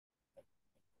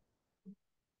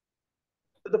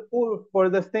For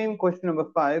the same question number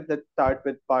 5, let's start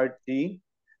with part G.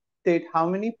 State how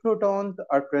many protons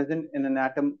are present in an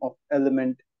atom of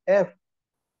element F.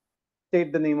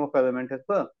 State the name of element as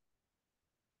well.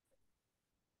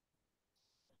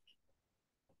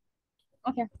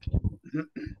 Okay.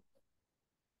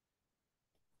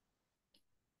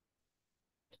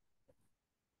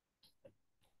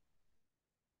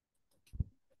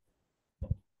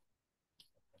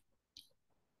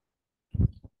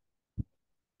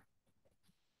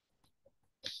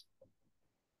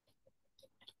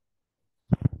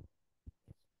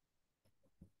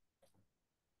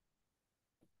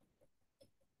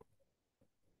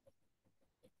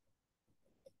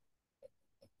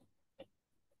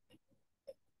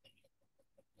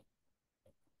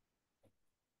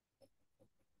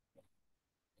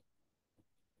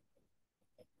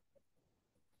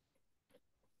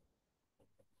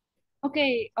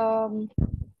 Okay. I'm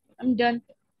done.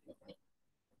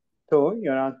 So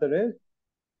your answer is,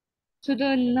 So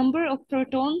the number of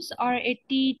protons are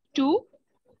 82.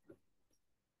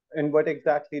 and what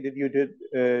exactly did you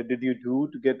do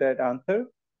to get that answer?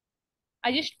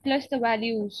 I just plus the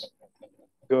values.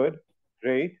 Good,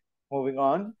 great. Moving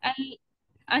on.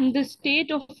 And the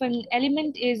state of an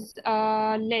element is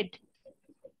lead.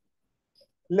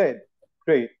 Lead.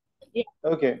 Great. Yeah.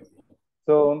 Okay.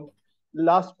 So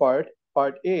last part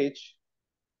H,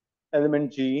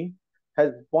 element G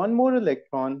has one more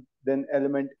electron than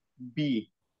element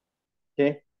B.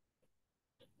 Okay.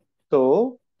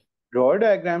 So draw a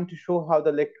diagram to show how the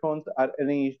electrons are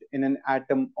arranged in an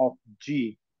atom of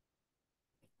G.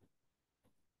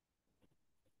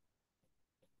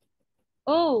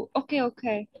 Oh, okay,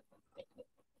 okay.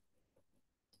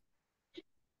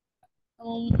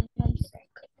 1 sec.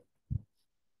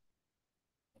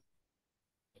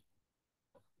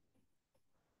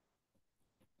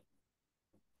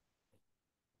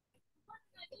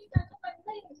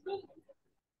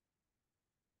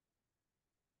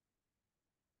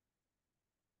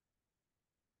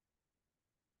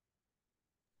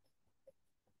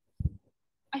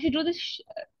 I should do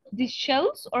these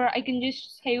shells, or I can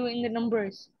just say in the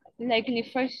numbers, like in the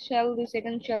first shell, the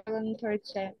second shell, and the third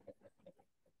shell.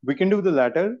 We can do the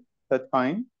latter. That's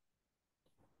fine.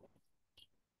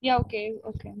 Yeah. Okay.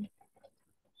 Okay.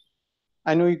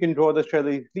 I know you can draw the shell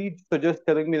easily, so just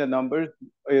telling me the numbers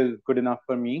is good enough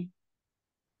for me.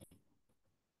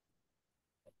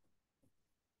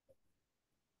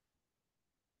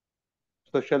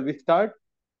 So shall we start?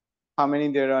 How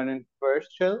many there are in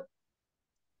first shell?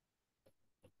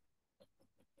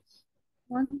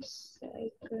 1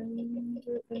 second.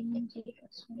 NG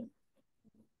has one.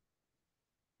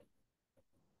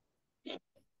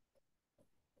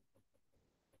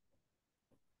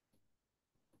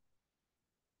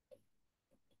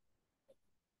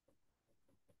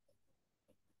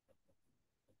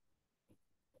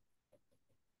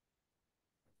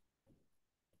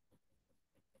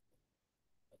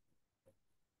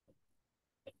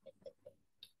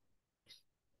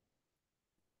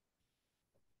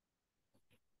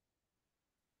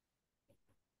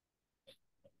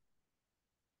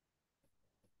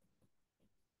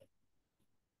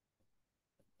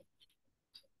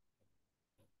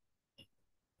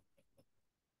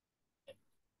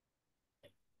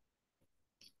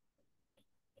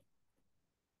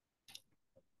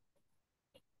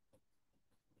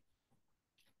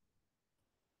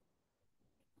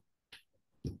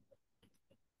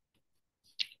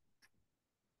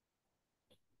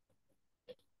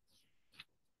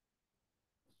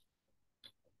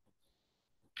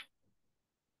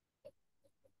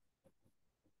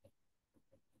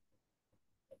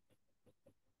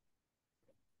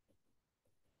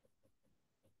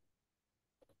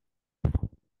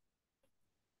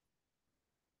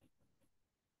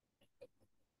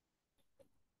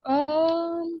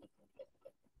 Um,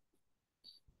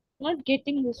 not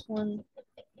getting this one.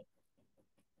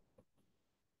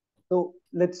 So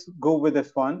let's go with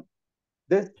this one.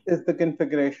 This is the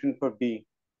configuration for B.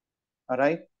 All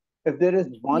right. If there is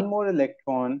Yeah. one more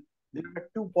electron, there are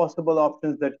two possible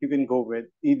options that you can go with,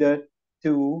 either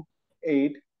 2,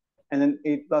 8, and then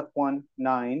 8 plus 1,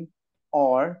 9,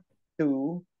 or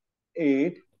 2,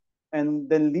 8, and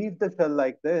then leave the shell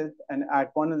like this and add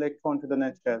one electron to the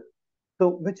next shell. So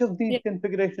which of these Yeah.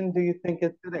 configurations do you think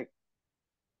is correct?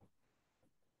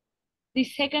 The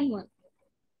second one.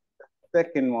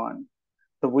 Second one.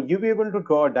 So would you be able to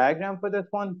draw a diagram for this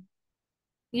one?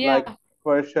 Like Yeah.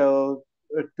 first shell,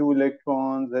 2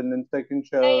 electrons, and then second Yeah.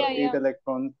 shell, Yeah. eight Yeah.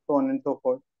 electrons, so on and so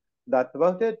forth. That's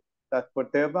about it. That's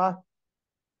what they've asked.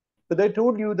 So they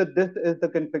told you that this is the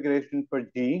configuration for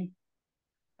G,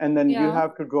 And then you Yeah.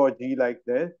 have to draw G like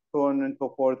this, so on and so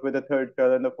forth with the third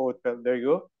shell and the fourth shell. There you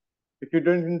go. If you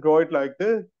didn't draw it like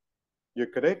this,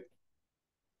 you're correct.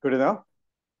 Good enough.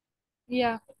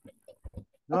 Yeah.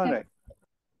 All Okay. right.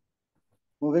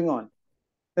 Moving on.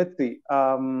 Let's see.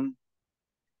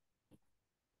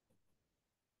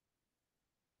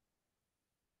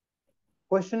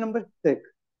 Question number 6.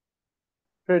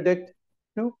 Predict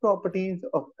two properties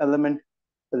of element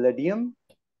palladium.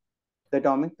 The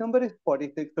atomic number is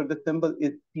 46, so the symbol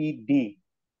is Pd.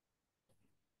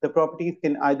 The properties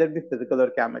can either be physical or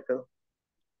chemical.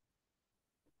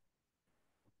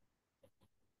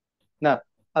 Now,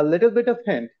 a little bit of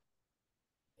hint.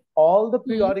 All the Mm.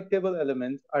 periodic table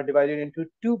elements are divided into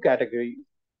two categories,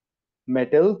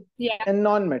 metals Yeah. and I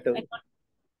non-metals. got.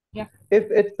 Yeah.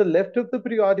 If it's the left of the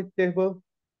periodic table,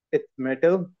 it's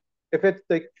metal. If it's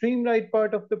the extreme right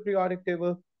part of the periodic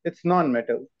table, it's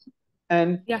non-metal.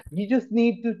 And Yeah. you just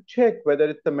need to check whether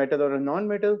it's a metal or a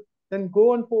non-metal. Then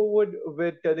go on forward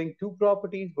with telling two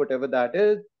properties, whatever that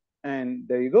is. And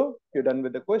there you go. You're done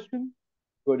with the question.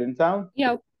 Good and sound.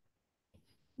 Yeah.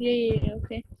 Yeah. Yeah. Yeah.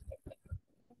 Okay.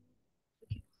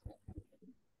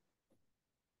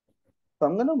 So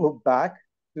I'm going to go back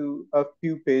to a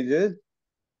few pages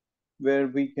where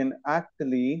we can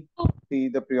actually Oh, see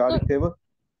the no, periodic table.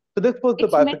 So this was the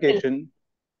it's metal. bifurcation.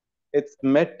 It's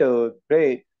metal.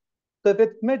 Great. So if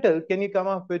it's metal, can you come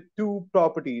up with two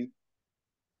properties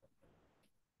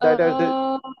that are the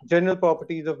Uh. general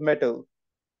properties of metal?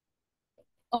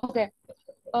 Okay.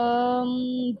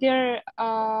 They're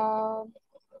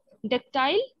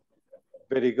ductile.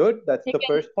 Very good. That's They the can.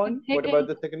 first one. They What about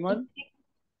can. the second one?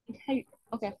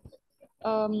 Okay.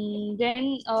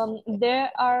 Then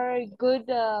there are good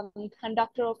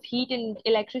conductor of heat and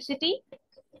electricity.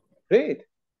 Great.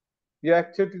 You Yeah.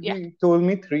 actually told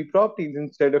me three properties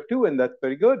instead of two, and that's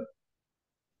very good.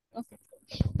 Okay.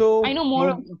 I So, know more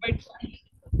of words.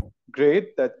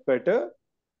 great. That's better.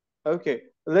 Okay.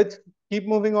 Let's keep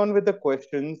moving on with the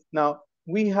questions. Now,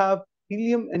 we have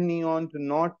helium and neon do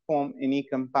not form any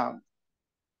compound.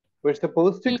 We're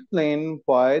supposed to Hmm. explain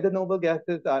why the noble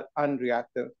gases are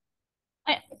unreactive.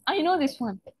 I know this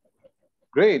one.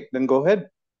 Great. Then go ahead.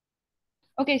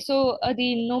 Okay, so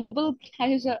the noble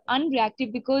gases are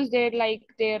unreactive because they're like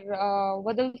they're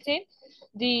what they'll say,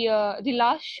 the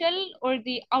last shell or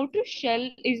the outer shell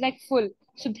is like full,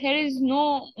 so there is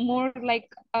no more like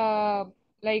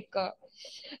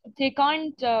they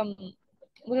can't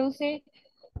what they'll say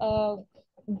uh,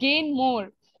 gain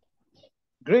more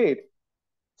Great.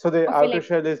 So the of outer elect.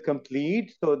 shell is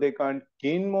complete, so they can't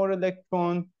gain more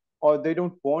electrons, or they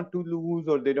don't want to lose,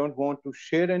 or they don't want to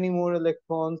share any more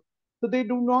electrons. So they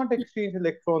do not exchange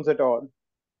electrons at all,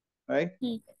 right?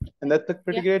 Hmm. And that's a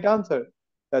pretty Yeah, great answer.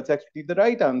 That's actually the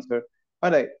right answer. All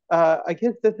right. I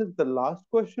guess this is the last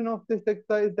question of this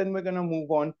exercise. Then we're going to move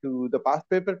on to the past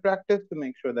paper practice to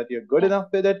make sure that you're good yeah. enough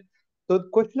with it. So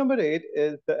question number 8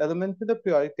 is the elements in the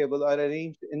periodic table are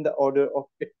arranged in the order of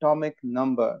atomic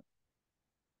number.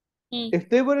 Hmm. If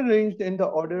they were arranged in the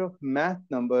order of mass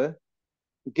number,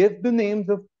 give the names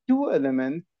of two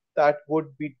elements that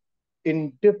would be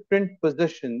in different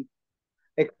positions.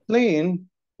 Explain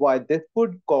why this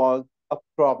would cause a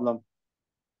problem.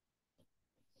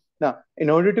 Now, in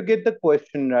order to get the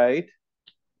question right,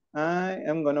 I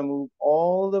am going to move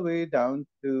all the way down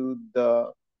to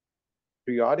the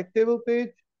periodic table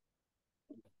page,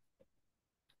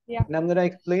 Yeah. and I'm going to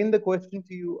explain the question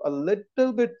to you a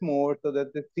little bit more so that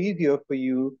it's easier for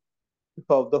you to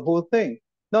solve the whole thing.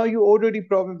 Now, you already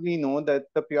probably know that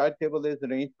the periodic table is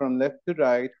arranged from left to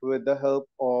right with the help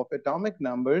of atomic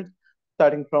numbers,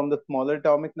 starting from the smaller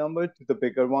atomic number to the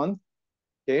bigger ones.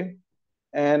 Okay.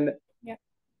 And Yeah.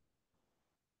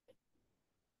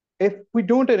 if we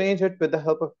don't arrange it with the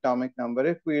help of atomic number,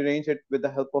 if we arrange it with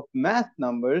the help of mass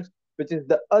numbers, which is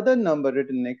the other number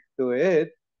written next to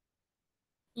it,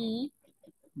 Hmm.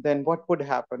 then what would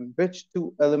happen? Which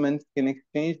two elements can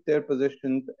exchange their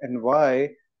positions, and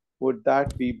why would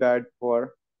that be bad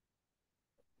for?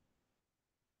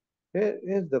 Here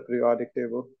is the periodic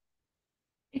table.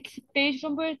 It's page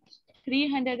number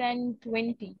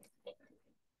 320.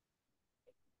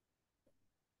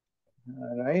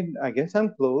 All right, I guess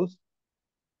I'm close.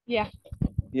 Yeah.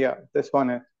 Yeah, this one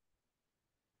is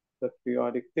the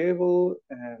periodic table,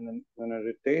 and I'm gonna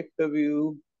rotate the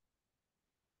view.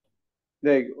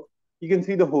 There you go. You can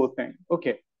see the whole thing.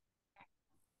 Okay.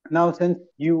 Now, since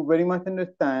you very much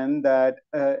understand that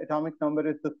atomic number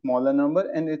is the smaller number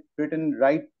and it's written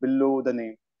right below the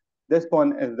name, this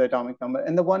one is the atomic number,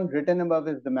 and the one written above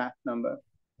is the mass number.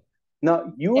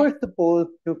 Now, you Yeah. are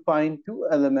supposed to find two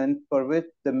elements for which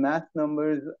the mass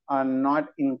numbers are not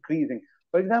increasing.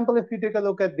 For example, if you take a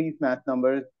look at these math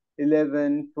numbers,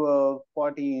 11, 12,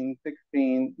 14,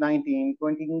 16, 19,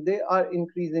 20, they are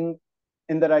increasing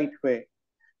in the right way.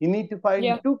 You need to find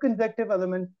Yeah. two consecutive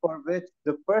elements for which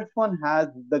the first one has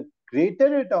the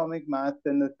greater atomic mass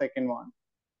than the second one.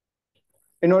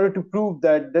 In order to prove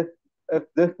that if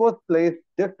this was placed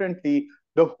differently,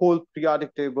 the whole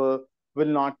periodic table will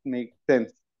not make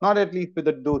sense. Not at least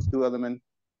with those two elements.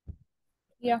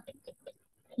 Yeah.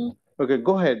 Mm. Okay,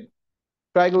 go ahead.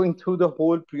 Try going through the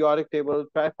whole periodic table,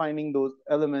 try finding those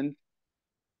elements.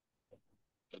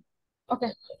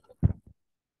 Okay.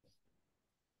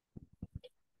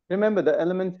 Remember, the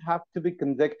elements have to be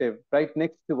consecutive, right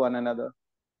next to one another.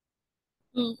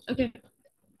 Okay.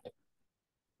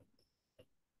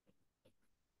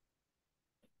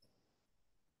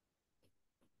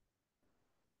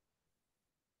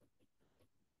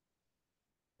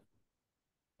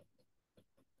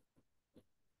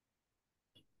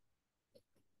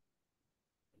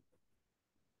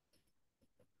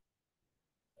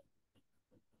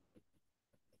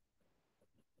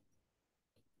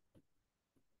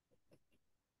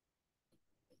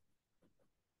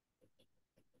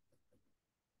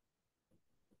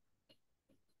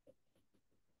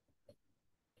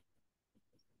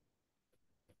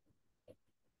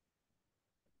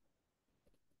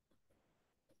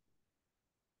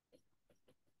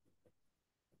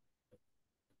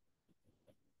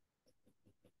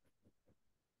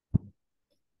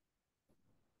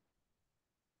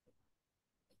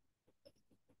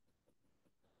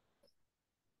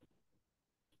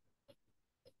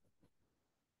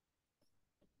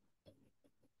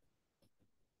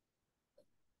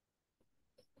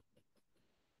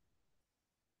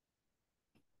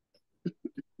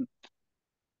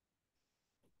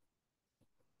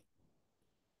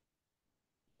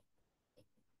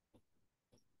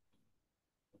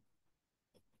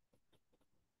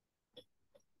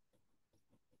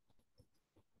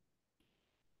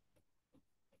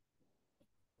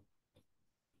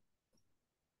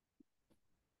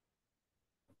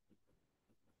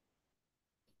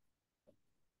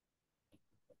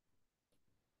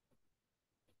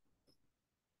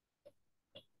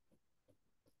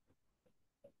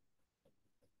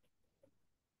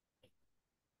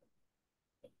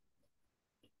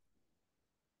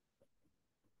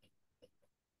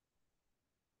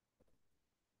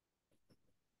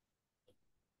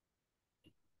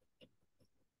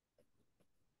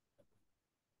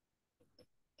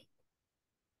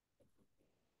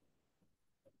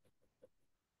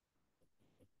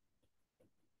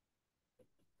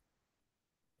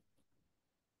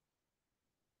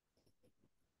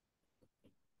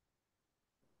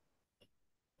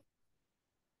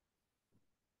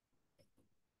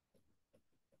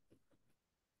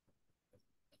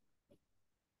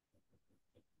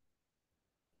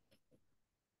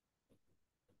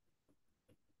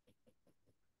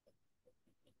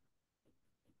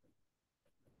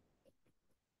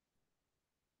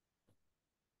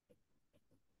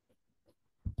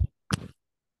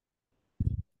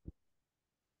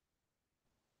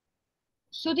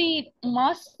 So the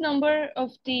mass number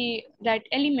of the that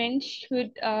element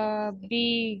should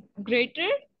be greater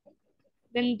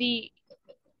than the.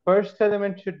 First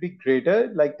element should be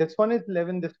greater. Like this one is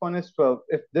 11, this one is 12.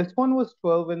 If this one was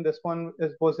 12 and this one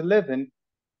was 11,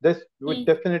 this would Hmm.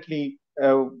 definitely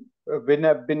wouldn't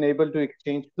have been able to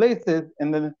exchange places,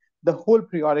 and then the whole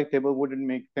periodic table wouldn't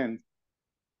make sense.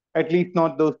 At least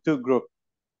not those two groups.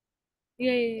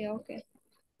 Yeah, yeah, yeah. Okay.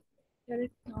 Got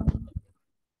it.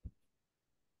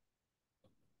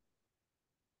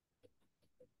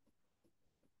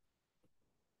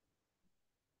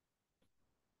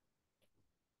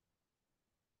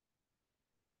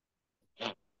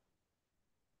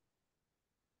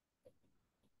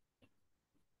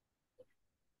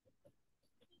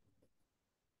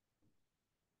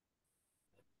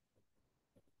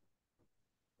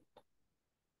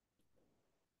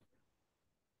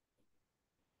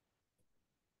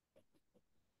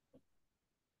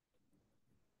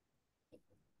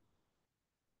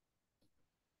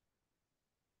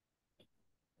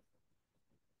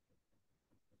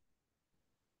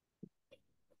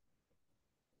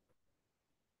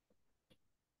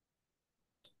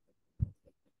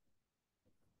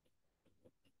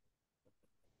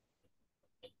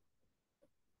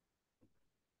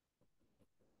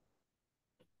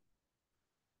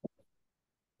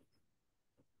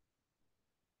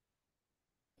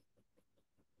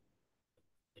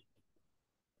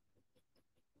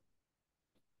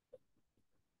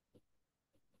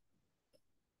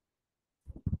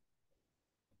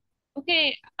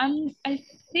 Okay, I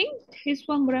think this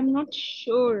one, but I'm not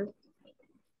sure.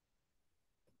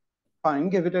 Fine,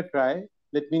 give it a try.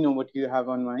 Let me know what you have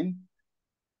on mind.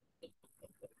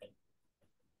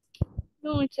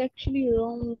 No, it's actually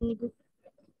wrong.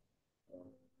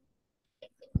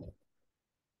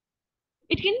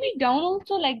 It can be down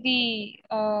also, like the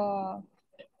not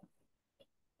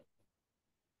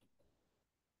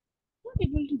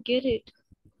able to get it.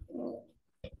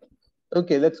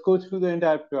 Okay, let's go through the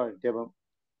entire periodic table.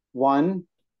 1,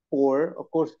 4,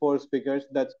 of course, 4 speakers,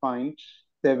 that's fine.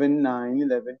 7, 9,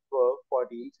 11, 12,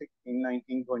 14, 16,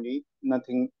 19, 20,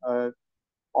 nothing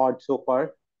odd so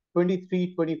far.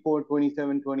 23, 24,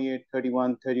 27, 28,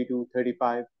 31, 32,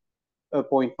 35,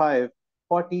 point 0.5,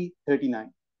 40,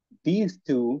 39. These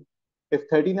two, if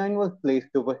 39 was placed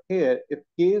over here, if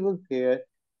K was here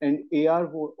and AR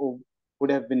would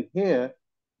have been here,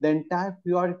 the entire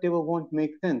periodic table won't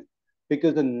make sense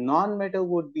because a non-metal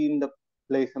would be in the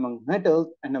place among metals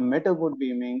and a metal would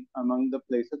be among the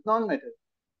places non-metals.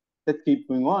 Let's keep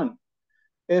going on.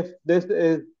 If this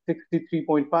is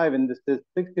 63.5 and this is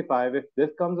 65, if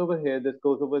this comes over here, this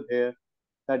goes over there,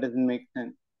 that doesn't make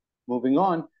sense. Moving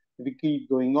on, if we keep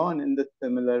going on in the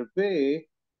similar way,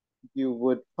 you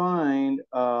would find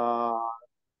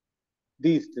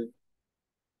these two,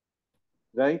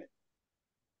 right?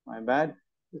 My bad.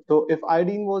 So if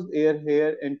iodine was air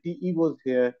here and Te was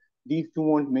here, these two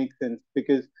won't make sense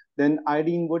because then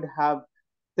iodine would have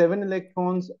 7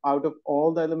 electrons out of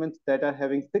all the elements that are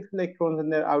having 6 electrons in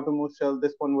their outermost shell.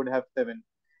 This one would have 7.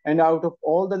 And out of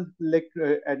all the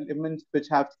elements which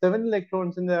have 7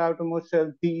 electrons in their outermost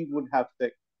shell, Te would have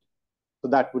 6. So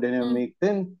that would never Hmm. make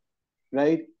sense,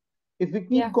 right? If we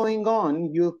keep Yeah. going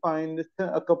on, you'll find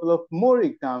a couple of more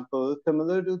examples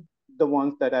similar to the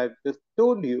ones that I've just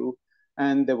told you,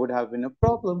 and there would have been a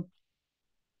problem,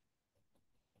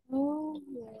 Oh,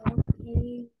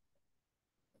 okay.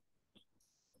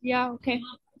 Yeah. Okay.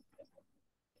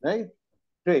 right?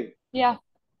 Great. Yeah.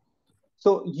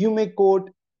 So you may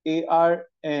quote AR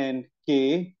and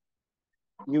K,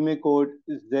 you may quote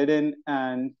ZN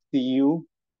and CU,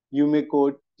 you may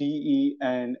quote TE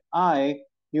and I,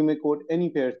 you may quote any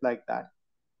pairs like that,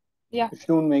 Yeah. which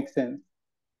don't make sense,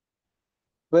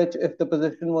 which, if the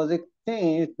position was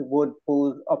exchanged, would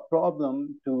pose a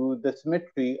problem to the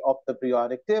symmetry of the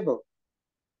periodic table.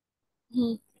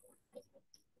 Hmm.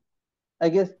 I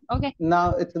guess Okay.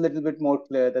 now it's a little bit more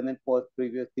clear than it was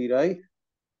previously, right?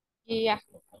 Yeah.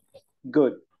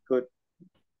 Good, good.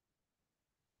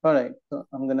 All right, so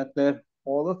I'm gonna clear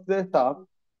all of this up.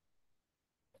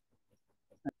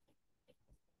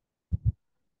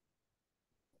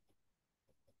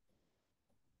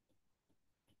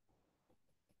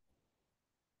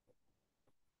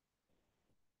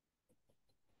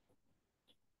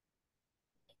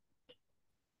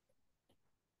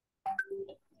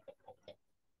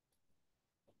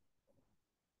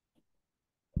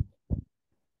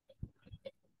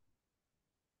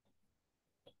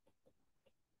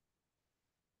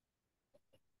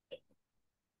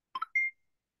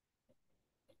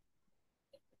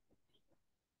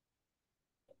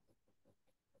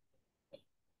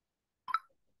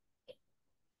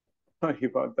 Sorry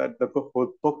about that. The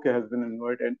whole book has been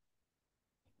inverted.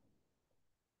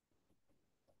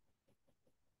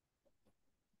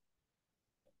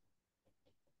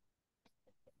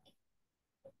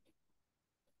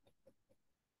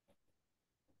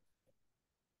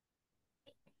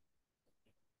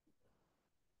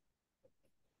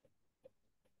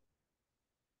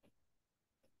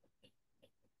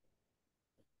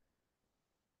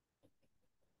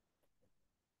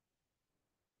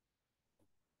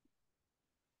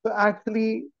 So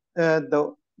actually,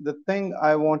 the thing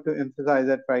I want to emphasize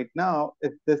at right now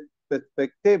is this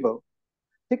specific table.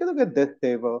 Take a look at this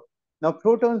table. Now,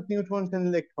 protons, neutrons, and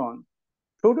electrons.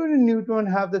 Proton and neutron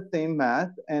have the same mass,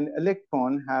 and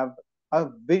electron have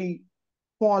a very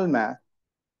small mass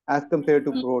as compared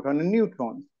to Hmm. proton and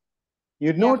neutrons.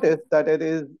 You Yeah. notice that it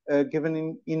is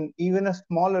given in even a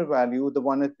smaller value. The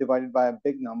one is divided by a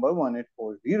big number,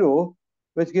 1840,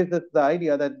 which gives us the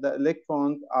idea that the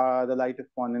electrons are the lightest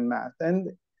one in mass.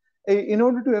 And in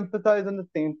order to emphasize on the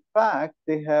same fact,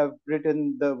 they have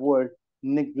written the word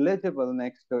negligible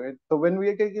next to it. So when we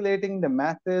are calculating the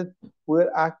masses,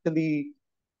 we're actually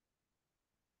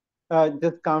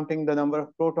just counting the number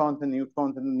of protons and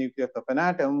neutrons in the nucleus of an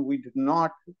atom. We do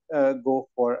not go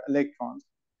for electrons.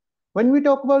 When we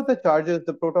talk about the charges,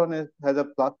 the proton has a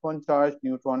 +1 charge,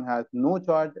 neutron has no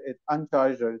charge, it's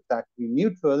uncharged or it's actually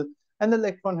neutral, and the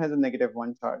electron has a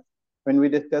 -1 charge. When we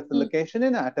discuss the Hmm. location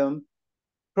in atoms,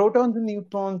 protons and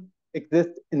neutrons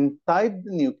exist inside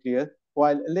the nucleus,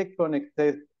 while electron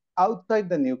exists outside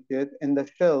the nucleus in the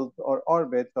shells or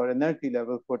orbits or energy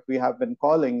levels, what we have been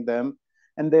calling them.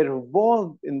 and they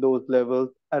revolve in those levels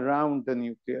around the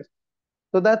nucleus.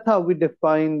 So that's how we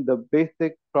define the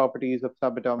basic properties of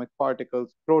subatomic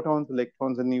particles, protons,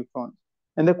 electrons, and neutrons.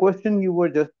 And the question you were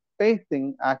just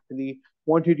facing actually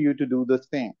wanted you to do the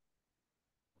same.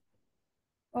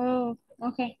 Oh,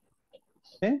 okay.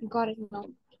 Okay. Got it now.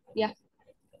 Yeah,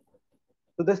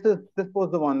 So this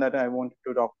was the one that I wanted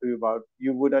to talk to you about.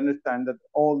 You would understand that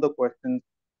all the questions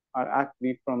are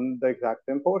actually from the exact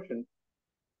same portion.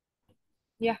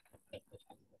 yeah,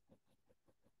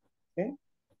 Okay.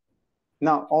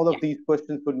 Now, all yeah, of these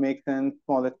questions would make sense: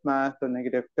 smallest mass or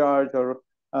negative charge, or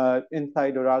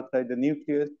inside or outside the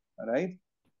nucleus. All right.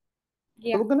 So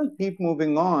yeah. we're going to keep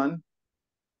moving on,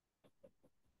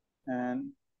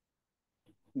 and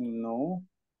no,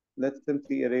 let's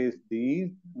simply erase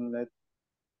these and let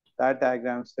that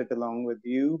diagram sit along with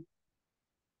you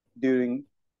during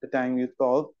the time you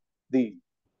solve these.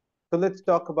 So let's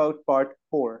talk about part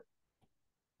 4.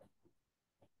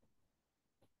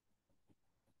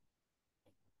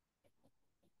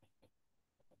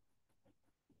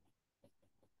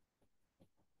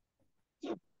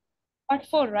 Part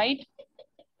four, right?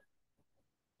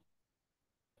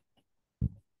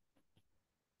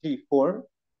 G4.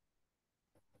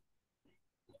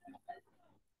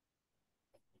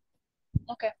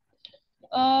 Okay.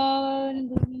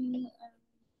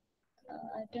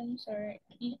 Atoms are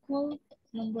equal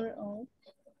number of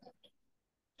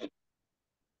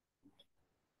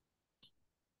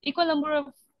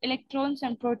electrons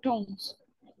and protons.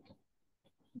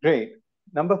 Great.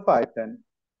 Number 5 then.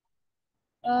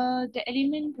 The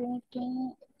element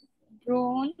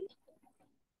bron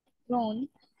bron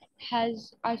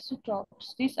has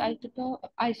isotopes. These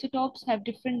isotopes have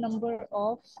different number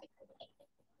of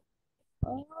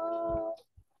isotopes.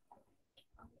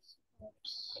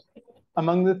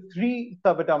 Among the three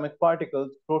subatomic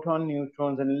particles, proton,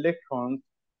 neutrons, and electrons,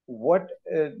 what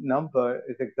number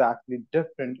is exactly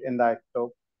different in the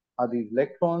isotope? Are these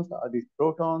electrons? Are these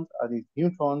protons? Are these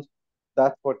neutrons?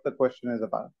 That's what the question is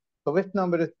about. So which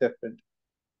number is different?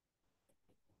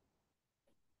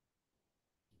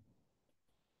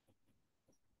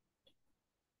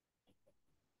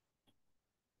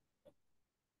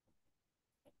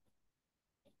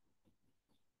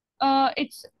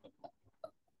 It's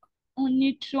on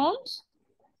neutrons.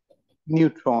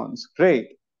 Neutrons.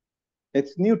 Great.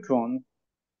 It's neutrons.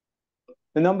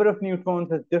 The number of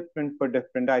neutrons is different for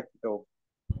different isotopes.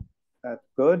 That's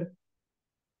good.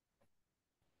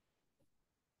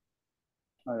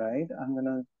 All right. I'm going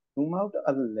to zoom out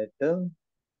a little.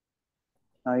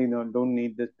 Now you don't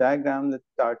need this diagram. Let's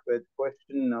start with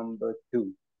question number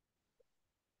 2.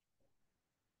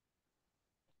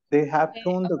 They have Okay.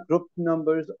 shown the group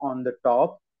numbers on the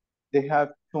top. They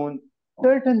have shown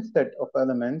certain set of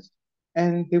elements,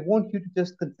 and they want you to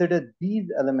just consider these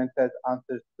elements as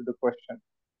answers to the question.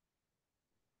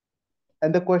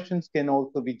 And the questions can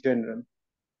also be general.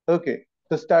 Okay,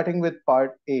 so starting with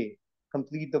part A,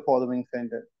 complete the following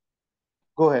sentence.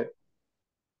 Go ahead.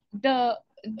 The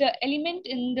element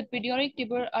in the periodic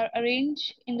table are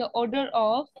arranged in the order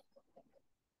of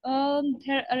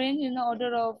they're arranged in the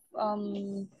order of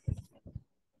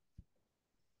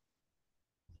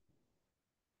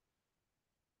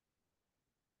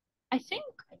I think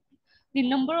the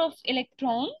number of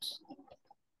electrons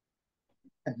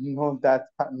And no, that's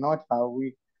not how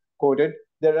we coded.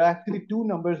 There are actually two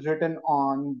numbers written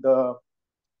on the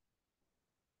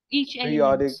each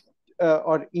periodic element.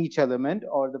 or each element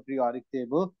or the periodic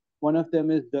table. One of them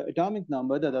is the atomic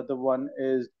number, the other one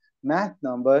is mass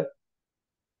number.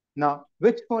 Now,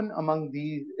 which one among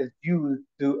these is used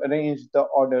to arrange the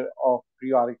order of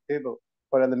periodic table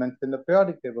for elements in the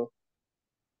periodic table?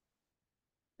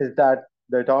 Is that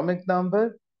the atomic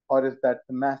number or is that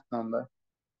the mass number?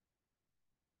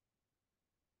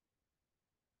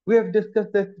 We have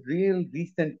discussed this real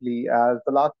recently as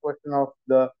the last question of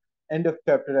the end of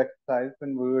chapter exercise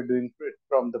when we were doing it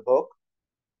from the book.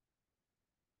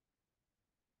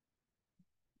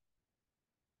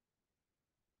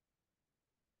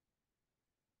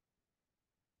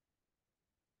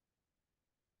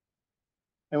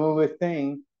 And we were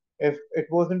saying if it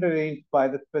wasn't arranged by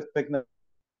the specific number.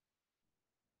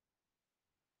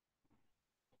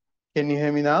 Can you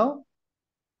hear me now?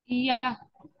 Yeah.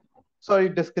 Sorry,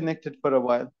 disconnected for a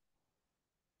while.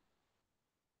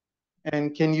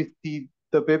 And can you see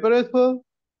the paper as well?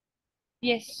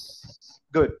 Yes.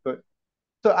 Good, good.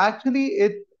 So actually,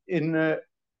 it's in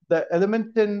the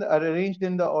elements are arranged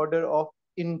in the order of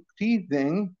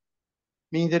increasing,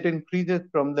 means it increases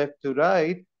from left to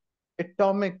right,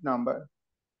 atomic number.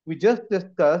 We just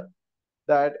discussed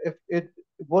that if it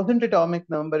it wasn't atomic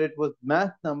number, it was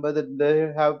mass number, that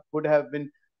there would have been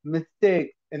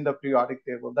mistakes in the periodic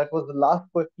table. That was the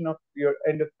last question of your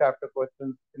end of chapter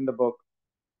questions in the book,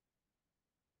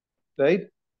 right?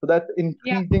 So that's Yeah.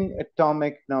 increasing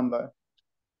atomic number.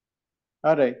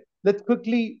 All right, let's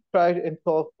quickly try and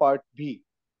solve part B.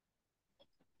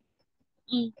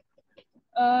 Mm.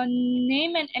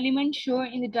 Name an element shown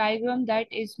in the diagram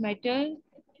that is metal.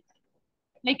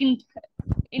 Like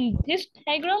in this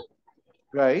diagram.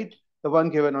 Right? The one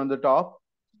given on the top.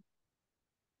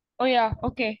 Oh yeah.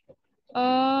 Okay.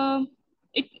 Um.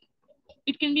 It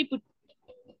it can be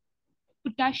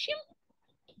potassium.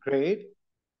 Great.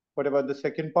 What about the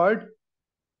second part?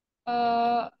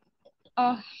 Uh.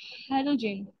 A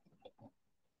halogen.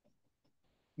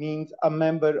 Means a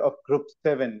member of group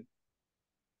 7.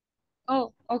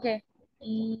 Oh. Okay.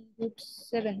 Group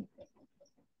 7.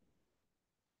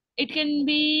 It can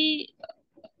be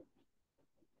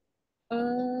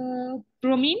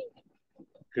bromine.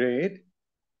 Great.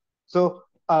 So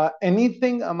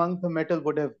anything among the metal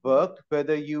would have worked,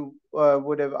 whether you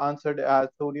would have answered as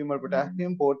sodium or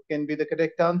potassium, both can be the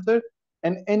correct answer.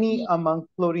 And any Mm. among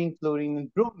fluorine, chlorine,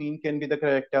 and bromine can be the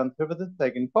correct answer for the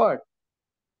second part,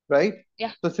 right?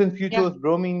 Yeah. So since you Yeah. chose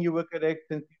bromine, you were correct.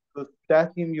 Since you chose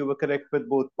potassium, you were correct with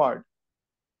both parts,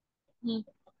 Mm.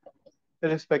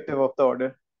 irrespective of the order,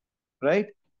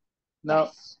 right? Now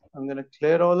Yes. I'm going to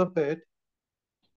clear all of it.